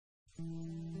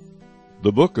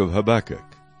The book of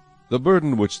Habakkuk. The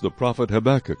burden which the prophet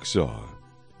Habakkuk saw.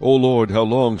 O Lord, how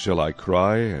long shall I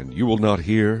cry, and you will not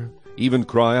hear? Even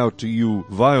cry out to you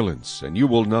violence, and you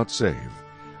will not save.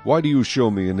 Why do you show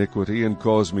me iniquity, and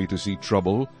cause me to see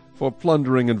trouble? For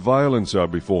plundering and violence are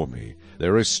before me.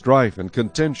 There is strife, and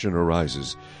contention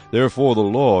arises. Therefore the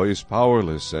law is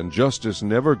powerless, and justice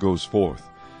never goes forth.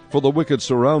 For the wicked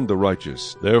surround the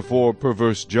righteous, therefore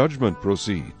perverse judgment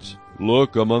proceeds.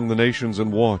 Look among the nations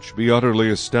and watch, be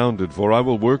utterly astounded, for I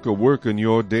will work a work in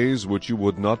your days which you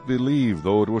would not believe,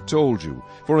 though it were told you.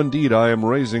 For indeed I am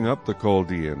raising up the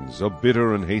Chaldeans, a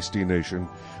bitter and hasty nation,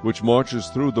 which marches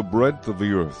through the breadth of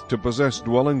the earth, to possess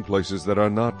dwelling places that are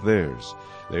not theirs.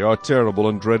 They are terrible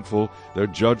and dreadful, their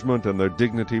judgment and their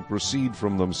dignity proceed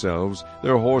from themselves.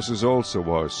 Their horses also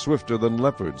are swifter than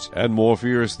leopards, and more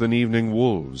fierce than evening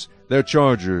wolves. Their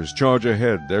chargers charge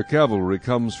ahead, their cavalry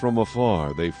comes from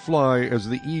afar. They fly as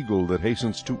the eagle that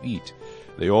hastens to eat.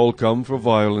 They all come for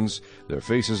violence, their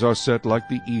faces are set like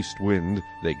the east wind.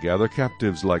 They gather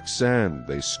captives like sand,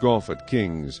 they scoff at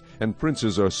kings, and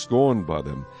princes are scorned by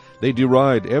them. They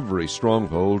deride every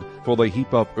stronghold, for they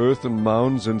heap up earth and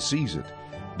mounds and seize it.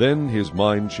 Then his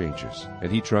mind changes,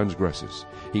 and he transgresses.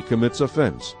 He commits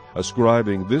offense,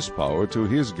 ascribing this power to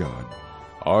his God.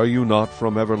 Are you not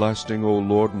from everlasting, O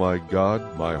Lord my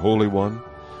God, my Holy One?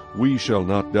 We shall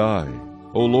not die.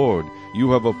 O Lord, you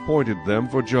have appointed them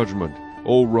for judgment.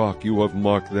 O Rock, you have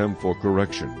marked them for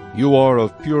correction. You are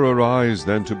of purer eyes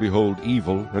than to behold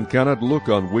evil, and cannot look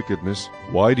on wickedness.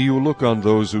 Why do you look on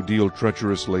those who deal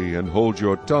treacherously, and hold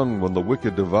your tongue when the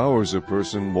wicked devours a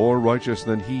person more righteous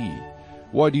than he?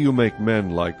 Why do you make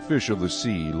men like fish of the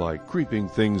sea, like creeping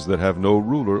things that have no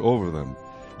ruler over them?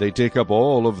 They take up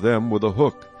all of them with a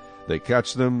hook. They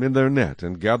catch them in their net,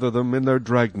 and gather them in their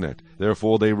dragnet.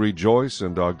 Therefore they rejoice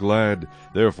and are glad.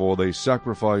 Therefore they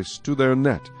sacrifice to their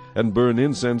net, and burn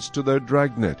incense to their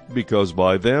dragnet, because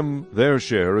by them their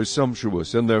share is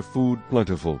sumptuous, and their food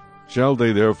plentiful. Shall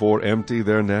they therefore empty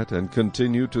their net, and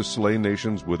continue to slay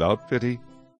nations without pity?